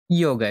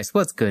Yo guys,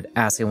 what's good?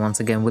 Asi once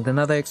again with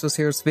another Exos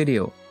Heroes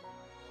video.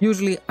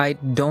 Usually I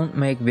don't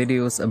make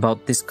videos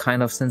about this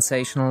kind of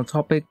sensational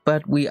topic,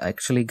 but we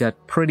actually got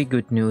pretty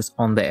good news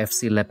on the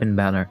FC Lepin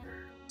banner.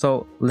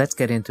 So let's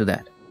get into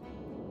that.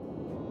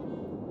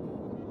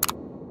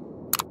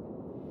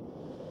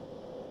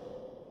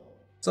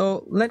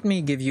 So let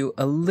me give you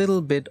a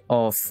little bit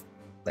of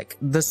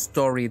the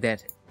story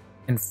that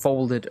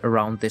unfolded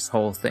around this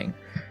whole thing.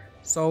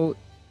 So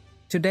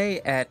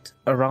today at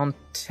around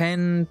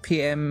 10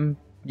 p.m.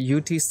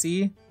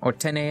 UTC or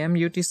 10 a.m.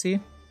 UTC,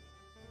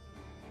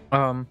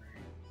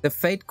 the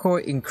Fate Core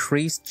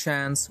increased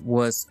chance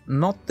was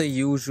not the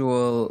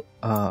usual,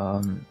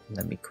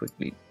 let me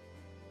quickly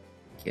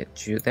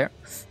get you there,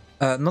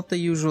 not the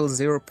usual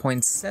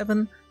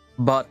 0.7,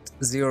 but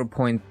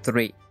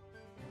 0.3.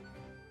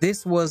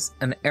 This was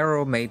an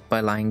error made by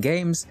Lion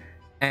Games,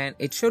 and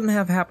it shouldn't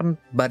have happened,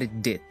 but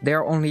it did.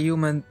 They're only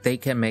human, they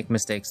can make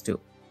mistakes too.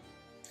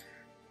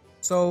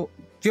 So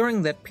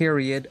during that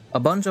period, a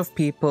bunch of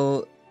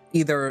people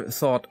either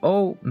thought,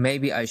 oh,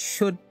 maybe I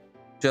should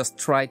just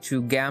try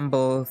to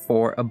gamble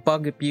for a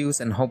bug abuse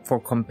and hope for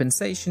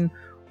compensation,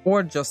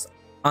 or just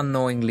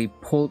unknowingly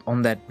pulled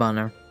on that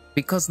banner,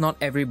 because not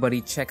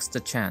everybody checks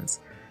the chance.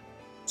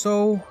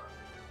 So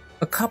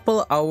a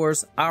couple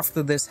hours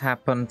after this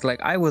happened,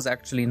 I was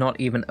actually not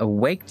even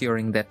awake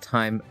during that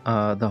time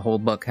the whole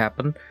bug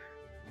happened.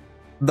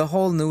 The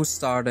whole news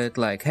started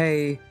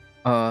hey,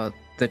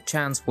 the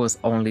chance was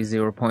only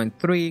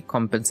 0.3,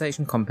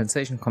 compensation,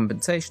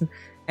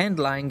 and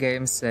Lion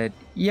Games said,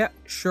 yeah,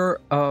 sure,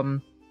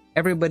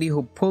 everybody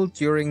who pulled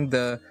during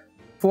the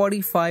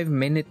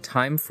 45-minute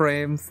time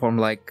frame from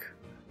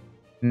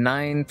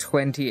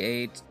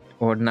 9:28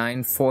 or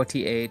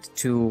 9:48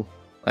 to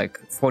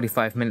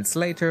 45 minutes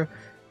later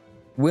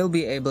will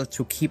be able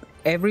to keep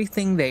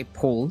everything they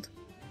pulled,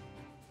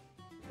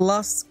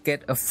 plus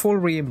get a full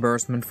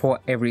reimbursement for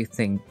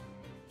everything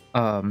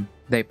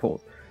they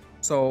pulled.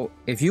 So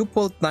if you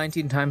pulled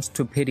 19 times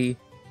to pity,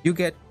 you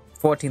get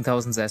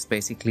 14,000 zest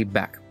basically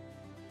back.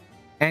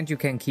 And you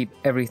can keep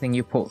everything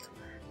you pulled,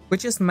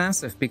 which is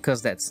massive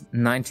because that's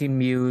 19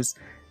 Mews,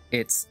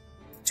 it's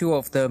 2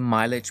 of the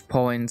mileage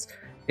points,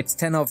 it's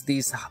 10 of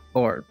these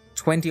or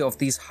 20 of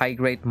these high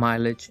grade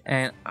mileage,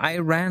 and I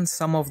ran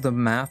some of the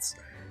maths.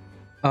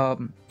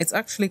 It's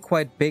actually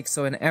quite big,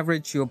 so on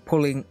average you're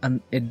pulling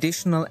an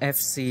additional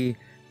FC,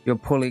 you're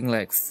pulling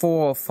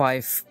 4 or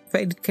 5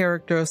 faded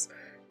characters,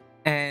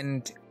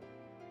 and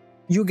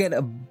you get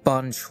a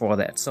bunch for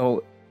that.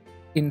 So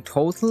in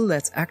total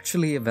that's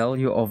actually a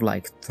value of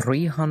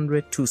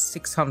 $300 to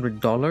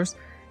 $600,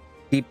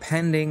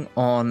 depending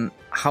on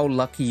how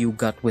lucky you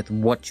got with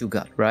what you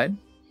got, right?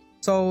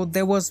 So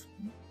there was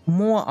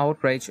more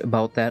outrage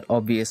about that,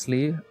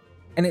 obviously,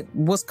 and it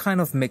was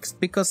kind of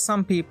mixed, because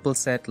some people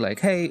said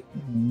hey,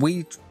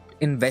 we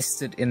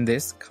invested in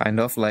this, kind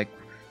of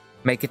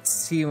make it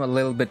seem a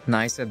little bit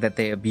nicer that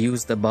they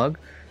abused the bug.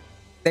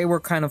 They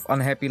were kind of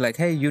unhappy,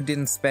 hey, you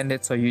didn't spend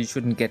it, so you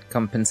shouldn't get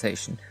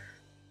compensation.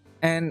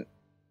 And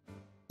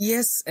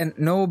yes and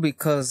no,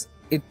 because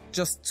it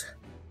just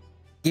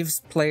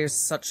gives players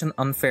such an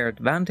unfair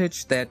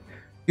advantage that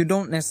you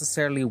don't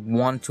necessarily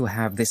want to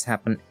have this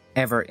happen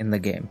ever in the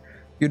game.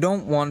 You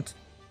don't want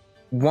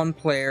one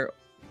player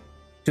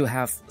to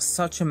have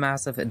such a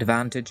massive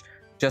advantage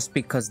just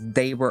because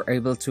they were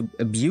able to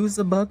abuse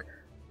the bug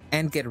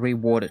and get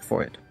rewarded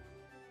for it.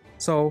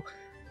 So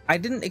I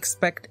didn't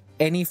expect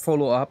any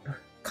follow-up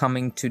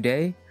coming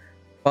today,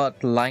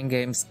 but Lion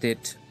Games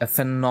did a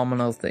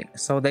phenomenal thing.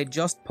 So they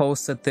just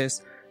posted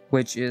this,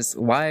 which is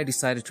why I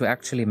decided to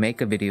actually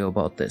make a video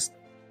about this.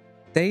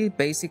 They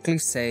basically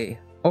say,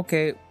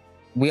 okay,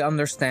 we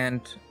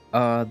understand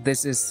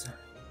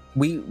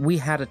we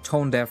had a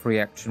tone-deaf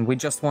reaction. We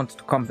just wanted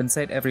to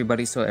compensate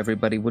everybody so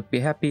everybody would be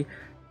happy,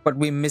 but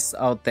we missed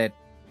out that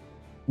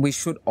we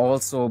should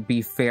also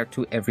be fair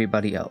to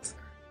everybody else.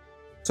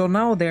 So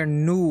now their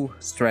new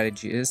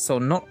strategy is, so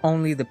not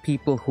only the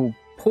people who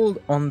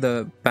pulled on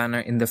the banner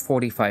in the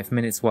 45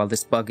 minutes while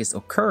this bug is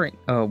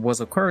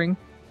was occurring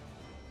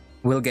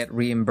will get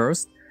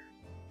reimbursed,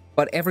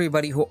 but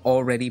everybody who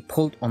already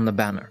pulled on the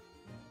banner.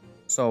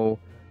 So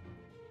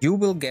you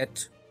will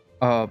get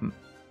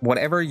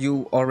whatever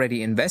you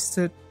already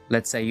invested.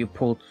 Let's say you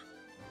pulled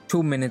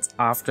 2 minutes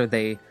after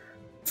they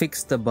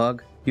fixed the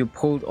bug, you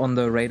pulled on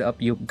the rate up,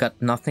 you got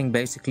nothing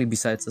basically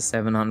besides the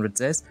 700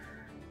 zest.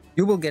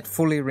 You will get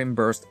fully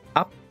reimbursed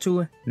up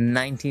to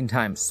 19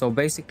 times, so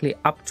basically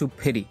up to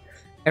pity.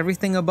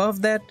 Everything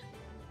above that,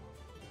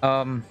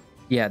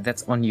 yeah,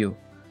 that's on you.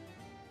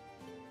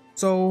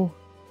 So,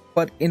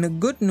 but in a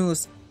good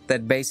news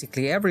that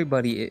basically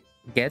everybody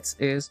gets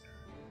is,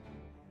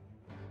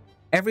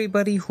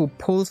 everybody who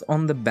pulls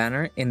on the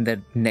banner in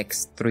the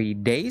next 3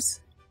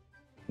 days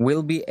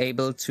will be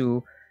able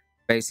to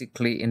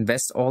basically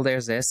invest all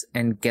their zest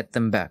and get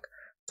them back.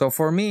 So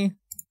for me,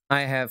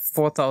 I have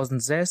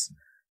 4,000 zest,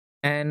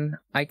 and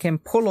I can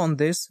pull on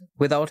this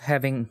without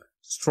having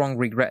strong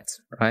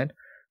regrets, right?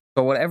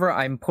 So whatever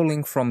I'm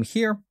pulling from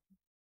here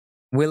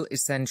will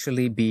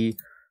essentially be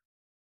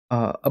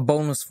a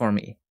bonus for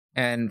me.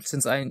 And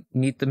since I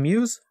need the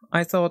muse,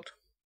 I thought,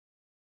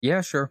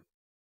 yeah, sure.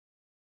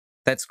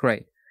 That's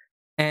great.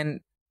 And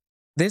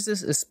this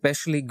is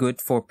especially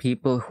good for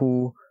people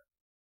who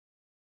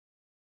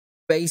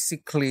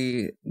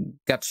basically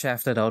got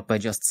shafted out by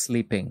just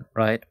sleeping,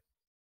 right?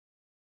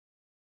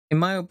 In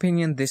my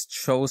opinion, this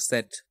shows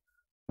that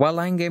while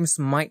line games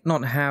might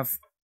not have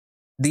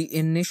the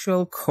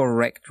initial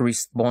correct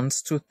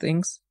response to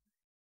things,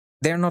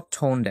 they're not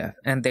tone deaf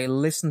and they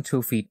listen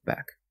to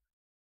feedback.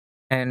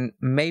 And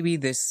maybe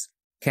this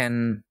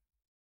can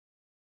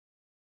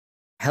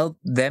help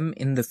them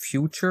in the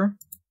future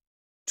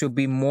to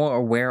be more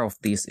aware of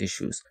these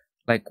issues.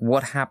 Like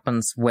what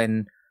happens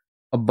when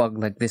a bug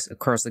like this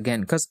occurs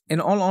again. Because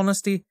in all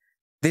honesty,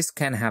 this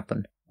can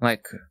happen.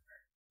 Like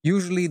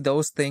usually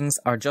those things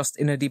are just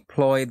in a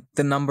deploy,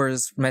 the number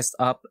is messed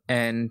up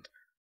and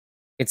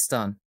it's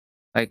done.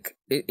 Like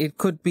it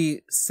could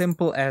be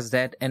simple as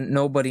that and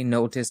nobody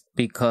noticed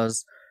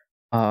because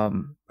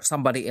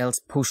somebody else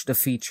pushed a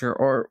feature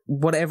or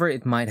whatever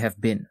it might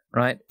have been,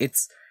 right?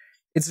 It's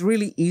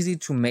really easy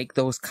to make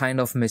those kind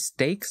of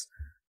mistakes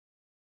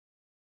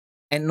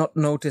and not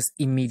notice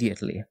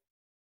immediately.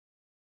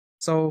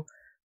 So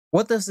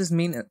what does this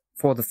mean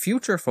for the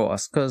future for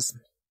us? Because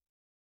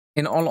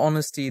in all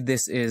honesty,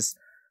 this is,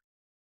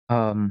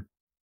 it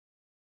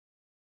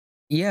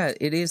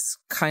is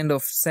kind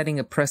of setting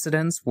a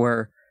precedence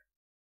where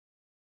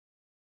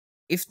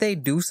if they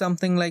do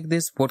something like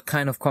this, what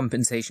kind of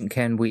compensation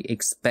can we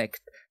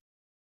expect?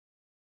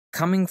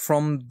 Coming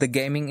from the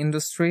gaming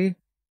industry,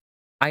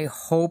 I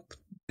hope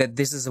that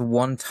this is a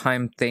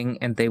one-time thing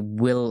and they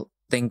will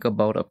think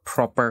about a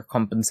proper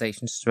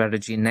compensation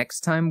strategy next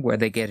time where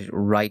they get it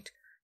right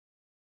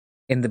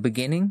in the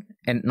beginning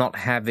and not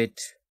have it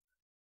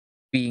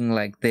being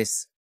like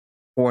this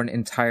for an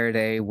entire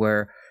day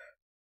where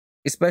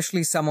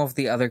especially some of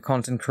the other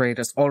content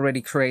creators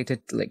already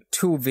created like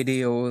 2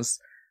 videos,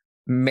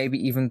 maybe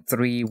even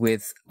 3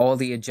 with all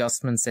the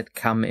adjustments that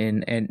come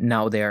in and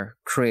now they're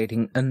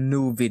creating a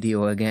new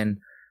video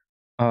again.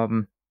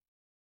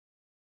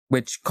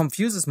 Which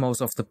confuses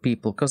most of the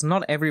people because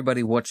not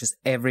everybody watches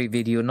every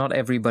video, not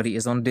everybody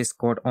is on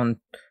Discord, on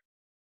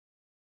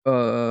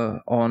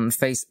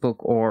Facebook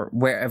or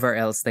wherever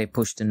else they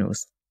push the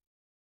news.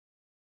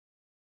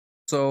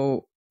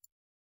 So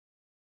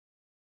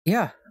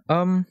yeah,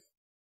 I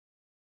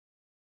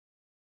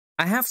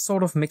have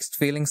sort of mixed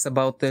feelings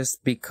about this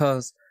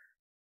because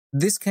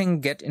this can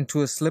get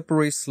into a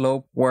slippery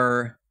slope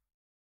where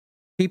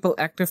people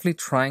actively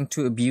trying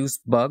to abuse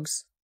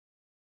bugs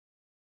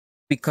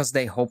because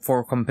they hope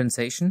for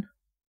compensation.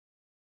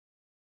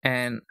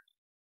 And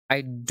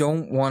I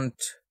don't want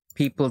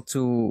people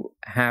to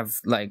have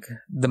like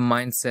the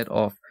mindset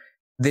of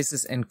this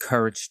is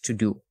encouraged to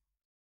do.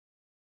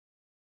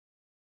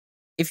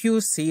 If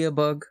you see a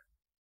bug,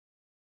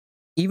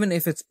 even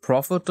if it's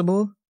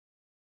profitable,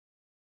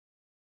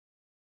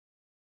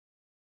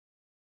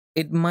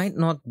 it might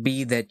not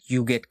be that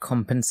you get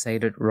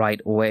compensated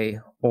right away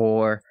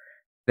or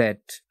that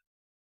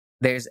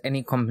there's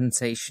any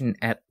compensation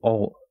at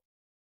all.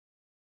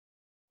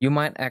 You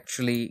might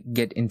actually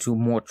get into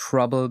more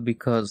trouble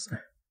because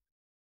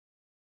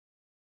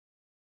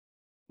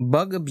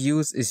bug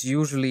abuse is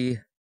usually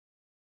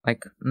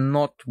like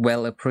not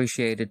well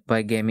appreciated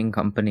by gaming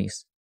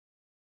companies.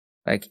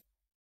 Like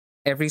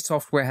every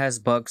software has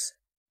bugs,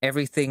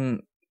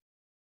 everything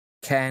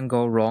can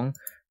go wrong,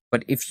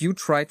 but if you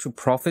try to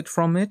profit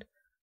from it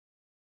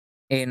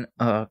in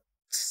a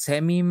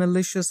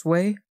semi-malicious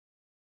way,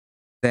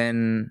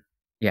 then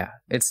yeah,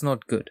 it's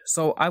not good.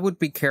 So I would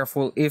be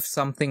careful if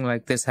something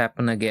like this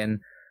happen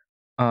again,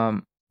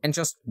 and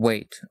just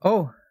wait.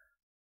 Oh,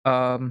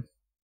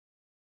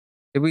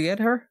 did we get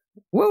her?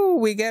 Whoa,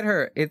 we get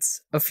her.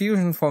 It's a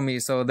fusion for me,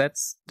 so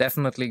that's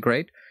definitely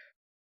great.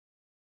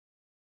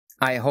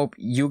 I hope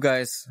you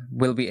guys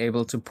will be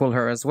able to pull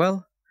her as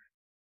well.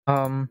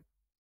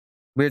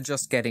 We're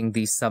just getting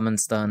these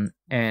summons done,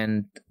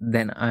 and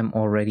then I'm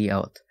already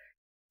out.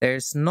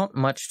 There's not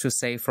much to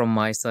say from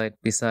my side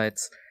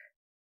besides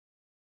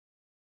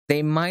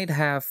they might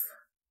have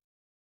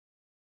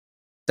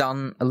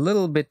done a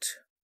little bit,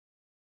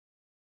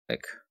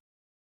 like,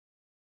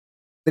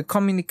 the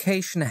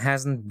communication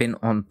hasn't been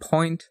on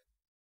point.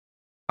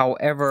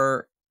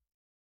 However,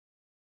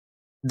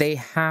 they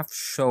have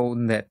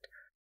shown that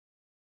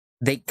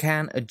they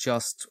can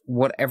adjust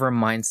whatever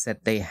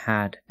mindset they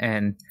had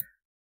and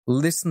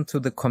listen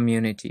to the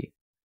community.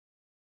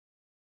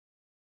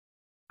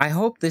 I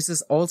hope this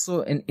is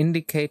also an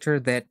indicator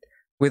that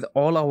with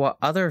all our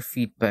other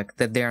feedback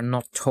that they are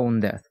not tone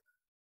deaf.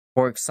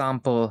 For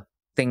example,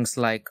 things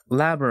like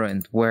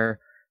Labyrinth, where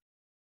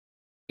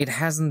it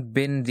hasn't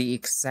been the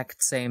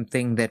exact same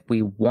thing that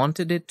we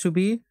wanted it to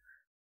be,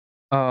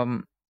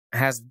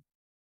 has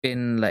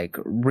been like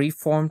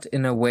reformed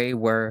in a way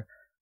where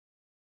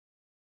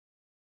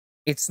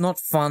it's not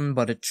fun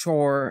but a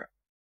chore,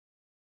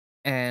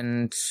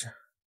 and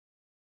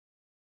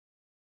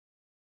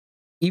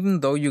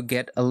even though you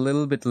get a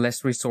little bit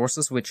less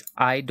resources, which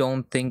I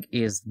don't think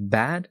is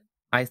bad,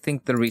 I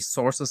think the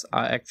resources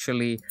are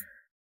actually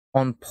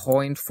on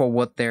point for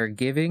what they're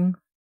giving.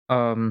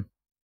 You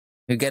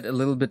get a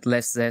little bit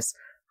less zest.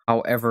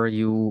 However,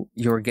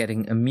 you're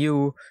getting a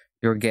Mew,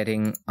 you're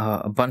getting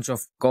a bunch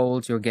of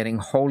gold, you're getting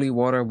holy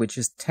water, which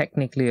is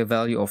technically a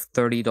value of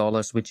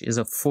 $30, which is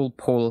a full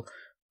pull,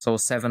 so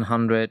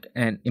 700,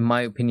 and in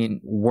my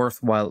opinion,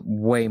 worthwhile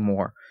way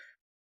more.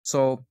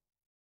 So,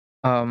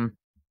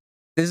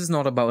 this is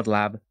not about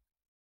lab,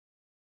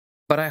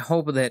 but I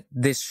hope that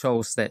this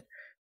shows that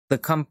the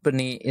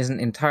company isn't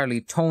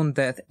entirely tone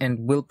deaf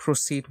and will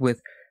proceed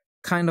with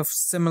kind of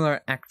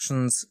similar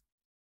actions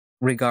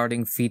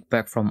regarding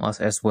feedback from us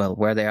as well,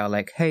 where they are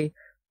like, hey,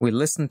 we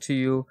listen to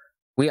you,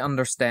 we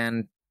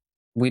understand,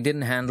 we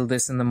didn't handle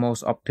this in the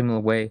most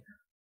optimal way,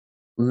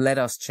 let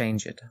us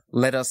change it.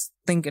 Let us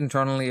think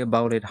internally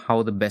about it,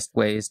 how the best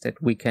way is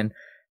that we can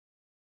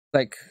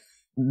like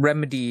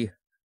remedy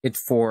it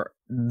for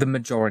the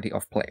majority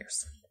of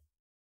players.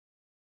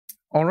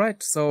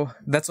 Alright, so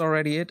that's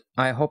already it.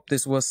 I hope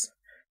this was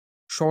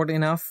short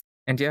enough.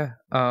 And yeah,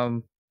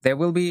 there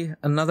will be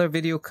another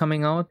video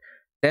coming out.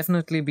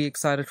 Definitely be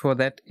excited for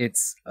that.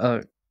 It's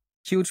a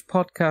huge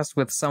podcast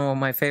with some of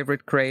my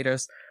favorite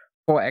creators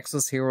for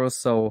Exos Heroes,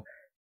 so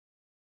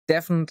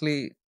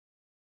definitely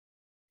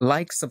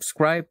like,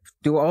 subscribe,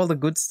 do all the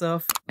good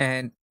stuff,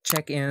 and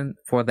check in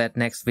for that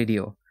next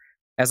video.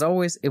 As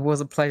always, it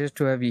was a pleasure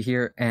to have you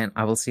here, and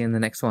I will see you in the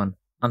next one.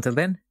 Until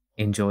then,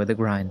 enjoy the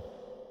grind.